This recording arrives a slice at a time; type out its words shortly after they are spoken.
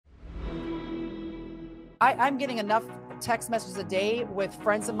I'm getting enough text messages a day with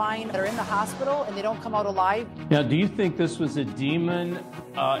friends of mine that are in the hospital and they don't come out alive. Now, do you think this was a demon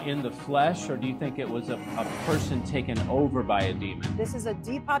in the flesh, or do you think it was a person taken over by a demon? This is a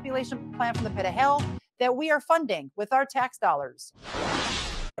depopulation plan from the pit of hell that we are funding with our tax dollars.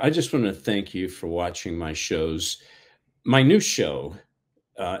 I just want to thank you for watching my shows. My new show,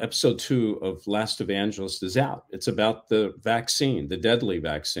 episode 2 of Last Evangelist, is out. It's about the vaccine, the deadly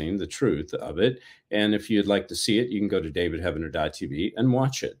vaccine, the truth of it. And if you'd like to see it, you can go to davidheavener.tv and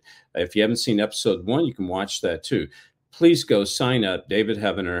watch it. If you haven't seen episode 1, you can watch that too. Please go sign up, David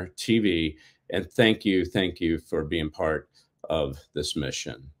Heavener TV, and thank you for being part of this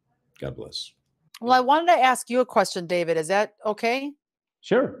mission. God bless. Well, I wanted to ask you a question, David. Is that okay?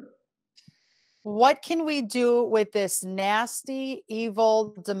 Sure. What can we do with this nasty,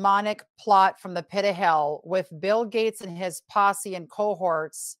 evil, demonic plot from the pit of hell with Bill Gates and his posse and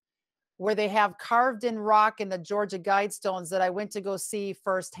cohorts, where they have carved in rock in the Georgia Guidestones that I went to go see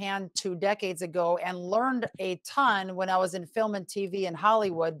firsthand 2 decades ago and learned a ton when I was in film and TV in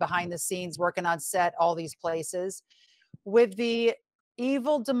Hollywood, behind the scenes, working on set, all these places, with the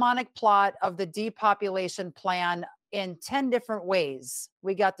evil, demonic plot of the depopulation plan in 10 different ways.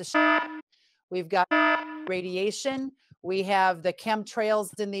 We got the we've got radiation. We have the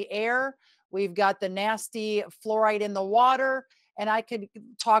chemtrails in the air. We've got the nasty fluoride in the water. And I could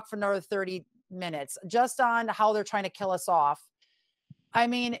talk for another 30 minutes just on how they're trying to kill us off. I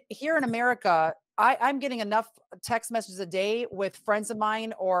mean, here in America, I'm getting enough text messages a day with friends of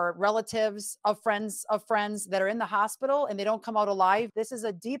mine or relatives of friends that are in the hospital and they don't come out alive. This is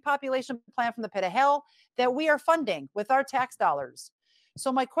a depopulation plan from the pit of hell that we are funding with our tax dollars.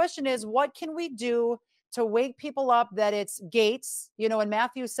 So my question is, what can we do to wake people up that it's gates? You know, in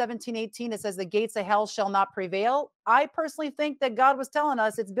Matthew 17:18, it says the gates of hell shall not prevail. I personally think that God was telling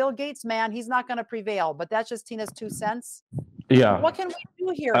us it's Bill Gates, man. He's not going to prevail, but that's just Tina's 2 cents. Yeah. What can we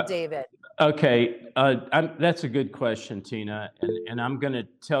do here, David? Okay. That's a good question, Tina. And I'm going to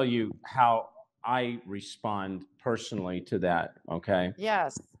tell you how I respond personally to that. Okay.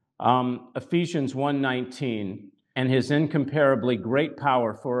 Yes. Ephesians 1:19. And his incomparably great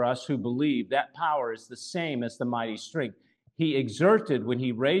power for us who believe, that power is the same as the mighty strength he exerted when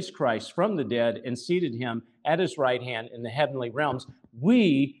he raised Christ from the dead and seated him at his right hand in the heavenly realms.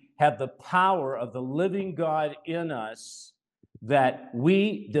 We have the power of the living God in us that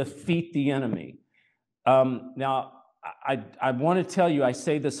we defeat the enemy. Now, I want to tell you, I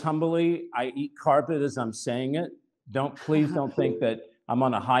say this humbly. I eat carpet as I'm saying it. Please don't think that I'm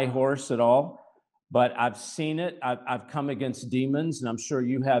on a high horse at all. But I've seen it. I've come against demons, and I'm sure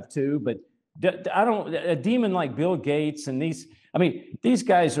you have too. But a demon like Bill Gates and these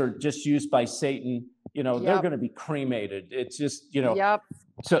guys are just used by Satan. You know, they're going to be cremated. It's just, you know. Yep.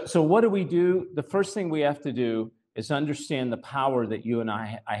 So what do? The first thing we have to do is understand the power that you and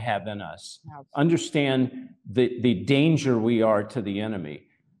I have in us. Yep. Understand the danger we are to the enemy.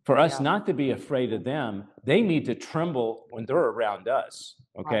 For us not to be afraid of them, they need to tremble when they're around us.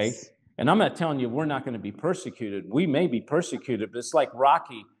 Okay. Yes. And I'm not telling you we're not going to be persecuted. We may be persecuted, but it's like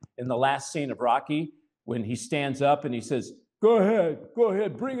Rocky in the last scene of Rocky when he stands up and he says, go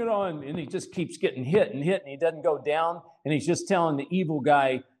ahead, bring it on. And he just keeps getting hit, and he doesn't go down. And he's just telling the evil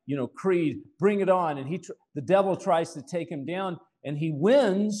guy, you know, Creed, bring it on. And the devil tries to take him down, and he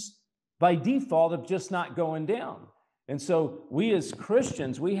wins by default of just not going down. And so we as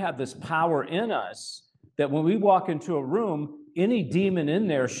Christians, we have this power in us that when we walk into a room, any demon in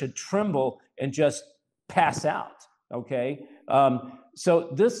there should tremble and just pass out, okay? So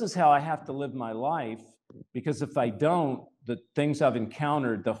this is how I have to live my life, because if I don't, the things I've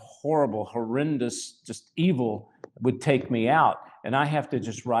encountered, the horrible, horrendous, just evil would take me out. And I have to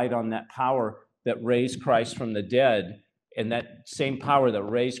just ride on that power that raised Christ from the dead. And that same power that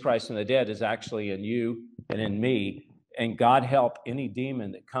raised Christ from the dead is actually in you and in me. And God help any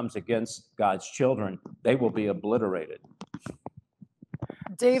demon that comes against God's children, they will be obliterated.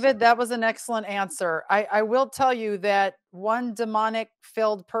 David, that was an excellent answer. I will tell you that one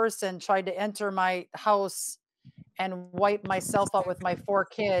demonic-filled person tried to enter my house and wipe myself out with my 4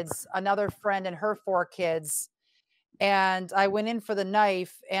 kids, another friend and her 4 kids. And I went in for the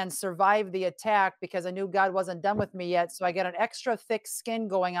knife and survived the attack because I knew God wasn't done with me yet. So I got an extra thick skin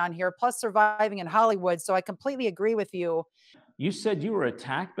going on here, plus surviving in Hollywood. So I completely agree with you. You said you were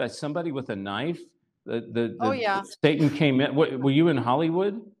attacked by somebody with a knife? Oh, yeah. Satan came in. Were you in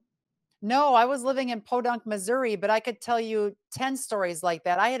Hollywood? No, I was living in Podunk, Missouri, but I could tell you 10 stories like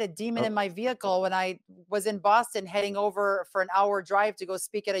that. I had a demon in my vehicle when I was in Boston heading over for an hour drive to go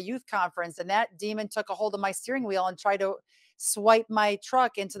speak at a youth conference. And that demon took a hold of my steering wheel and tried to swipe my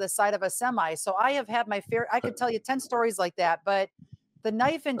truck into the side of a semi. So I have had my fair, I could tell you 10 stories like that, but the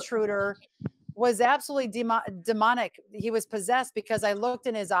knife intruder was absolutely demonic. He was possessed because I looked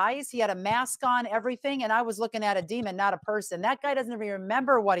in his eyes. He had a mask on, everything. And I was looking at a demon, not a person. That guy doesn't even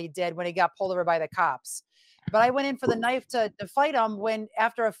remember what he did when he got pulled over by the cops. But I went in for the knife to fight him when,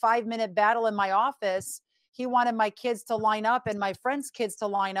 after a 5-minute battle in my office, he wanted my kids to line up and my friends' kids to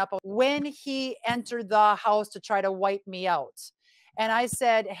line up when he entered the house to try to wipe me out. And I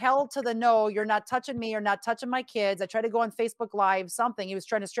said, hell to the no, you're not touching me. You're not touching my kids. I tried to go on Facebook Live, something. He was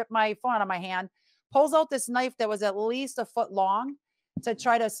trying to strip my phone out of my hand, pulls out this knife that was at least a foot long to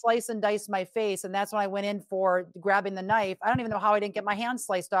try to slice and dice my face. And that's when I went in for grabbing the knife. I don't even know how I didn't get my hand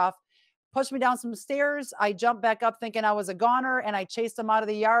sliced off. Pushed me down some stairs. I jumped back up thinking I was a goner, and I chased him out of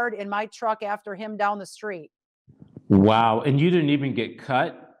the yard in my truck after him down the street. Wow. And you didn't even get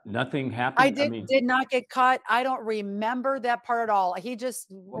cut? Nothing happened? I did not get cut. I don't remember that part at all. He just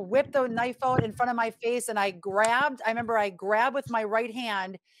whipped the knife out in front of my face, and I remember I grabbed with my right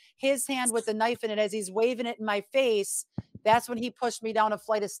hand, his hand with the knife in it as he's waving it in my face. That's when he pushed me down a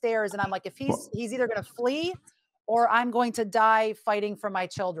flight of stairs. And I'm like, if he's either going to flee or I'm going to die fighting for my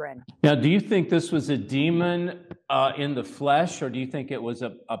children. Now, do you think this was a demon in the flesh, or do you think it was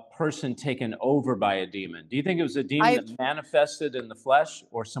a person taken over by a demon? Do you think it was a demon that manifested in the flesh,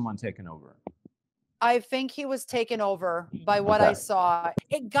 or someone taken over? I think he was taken over by what I saw.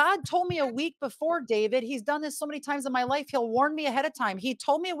 God told me a week before, David. He's done this so many times in my life. He'll warn me ahead of time. He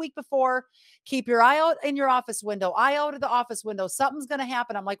told me a week before, keep your eye out in your office window, eye out of the office window. Something's going to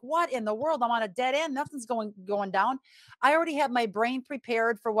happen. I'm like, what in the world? I'm on a dead end. Nothing's going down. I already had my brain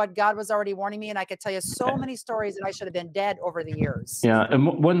prepared for what God was already warning me. And I could tell you so many stories that I should have been dead over the years. Yeah. And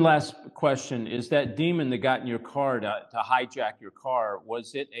one last question. Is that demon that got in your car to hijack your car,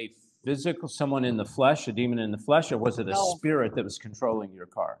 was it a physical, someone in the flesh, a demon in the flesh, or was it a spirit that was controlling your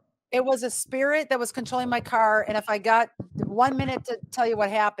car? It was a spirit that was controlling my car. And if I got 1 minute to tell you what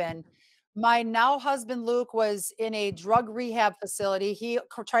happened, my now husband, Luke, was in a drug rehab facility. He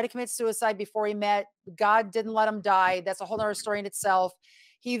tried to commit suicide before he met. God didn't let him die. That's a whole other story in itself.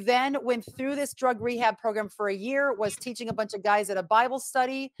 He then went through this drug rehab program for a year, was teaching a bunch of guys at a Bible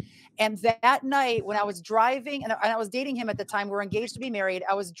study. And that night when I was driving, and I was dating him at the time, we were engaged to be married.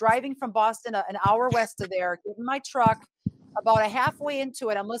 I was driving from Boston, an hour west of there, in my truck. About a halfway into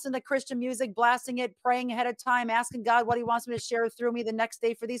it, I'm listening to Christian music, blasting it, praying ahead of time, asking God what he wants me to share through me the next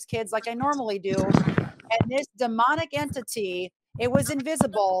day for these kids like I normally do. And this demonic entity, it was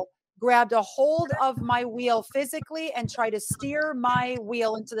invisible, grabbed a hold of my wheel physically and tried to steer my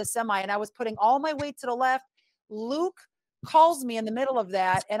wheel into the semi. And I was putting all my weight to the left. Luke calls me in the middle of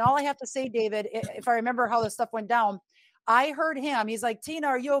that. And all I have to say, David, if I remember how the stuff went down, I heard him. He's like, Tina,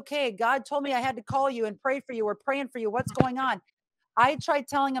 are you okay? God told me I had to call you and pray for you. We're praying for you. What's going on? I tried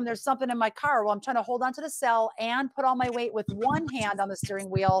telling him there's something in my car. Well, I'm trying to hold on to the cell and put all my weight with one hand on the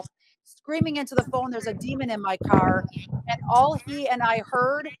steering wheel, screaming into the phone, there's a demon in my car. And all he and I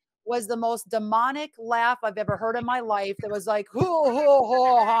heard was the most demonic laugh I've ever heard in my life. That was like, hoo, hoo,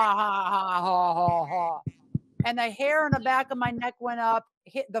 hoo, ha, ha, ha, ha, ha, ha. And the hair on the back of my neck went up,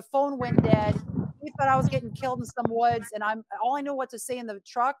 the phone went dead. He thought I was getting killed in some woods. And all I knew what to say in the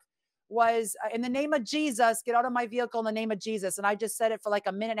truck was, in the name of Jesus, get out of my vehicle in the name of Jesus. And I just said it for like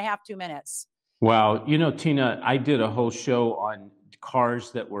a minute and a half, 2 minutes. Wow. You know, Tina, I did a whole show on cars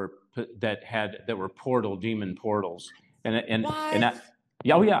that were demon portals.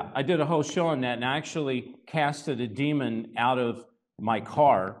 I did a whole show on that, and I actually casted a demon out of my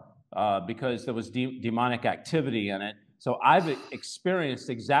car because there was demonic activity in it. So I've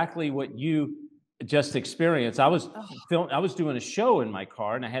experienced exactly what you just experienced. I was doing a show in my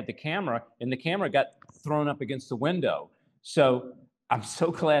car, and I had the camera, and the camera got thrown up against the window. So I'm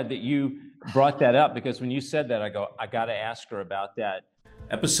so glad that you brought that up, because when you said that, I got to ask her about that.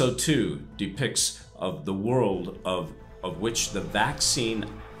 Episode 2 depicts of the world of which the vaccine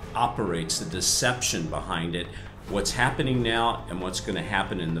operates, the deception behind it, what's happening now and what's going to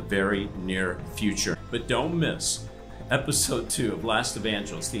happen in the very near future. But don't miss Episode 2 of Last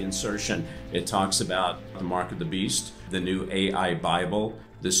Evangelist, the insertion. It talks about the mark of the beast, the new AI Bible,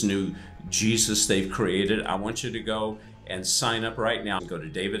 this new Jesus they've created. I want you to go and sign up right now. Go to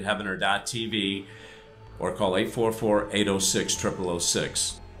davidheavener.tv or call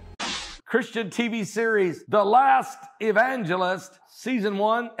 844-806-0006. Christian TV series, The Last Evangelist, Season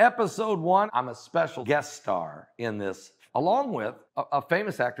 1, Episode 1. I'm a special guest star in this, along with a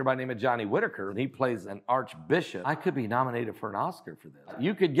famous actor by the name of Johnny Whitaker, and he plays an archbishop. I could be nominated for an Oscar for this.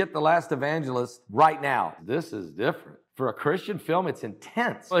 You could get The Last Evangelist right now. This is different. For a Christian film, it's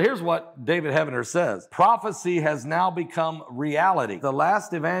intense. Well, here's what David Heavener says. Prophecy has now become reality. The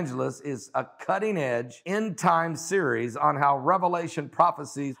Last Evangelist is a cutting-edge, end-time series on how Revelation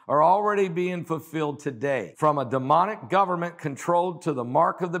prophecies are already being fulfilled today. From a demonic government controlled to the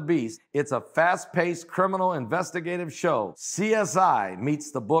mark of the beast, it's a fast-paced criminal investigative show. CSI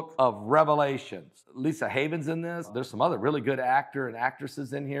meets the book of Revelations. Lisa Haven's in this. There's some other really good actor and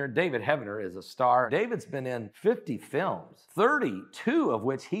actresses in here. David Heavener is a star. David's been in 50 films, 32 of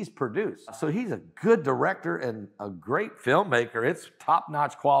which he's produced. So he's a good director and a great filmmaker. It's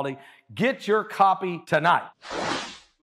top-notch quality. Get your copy tonight.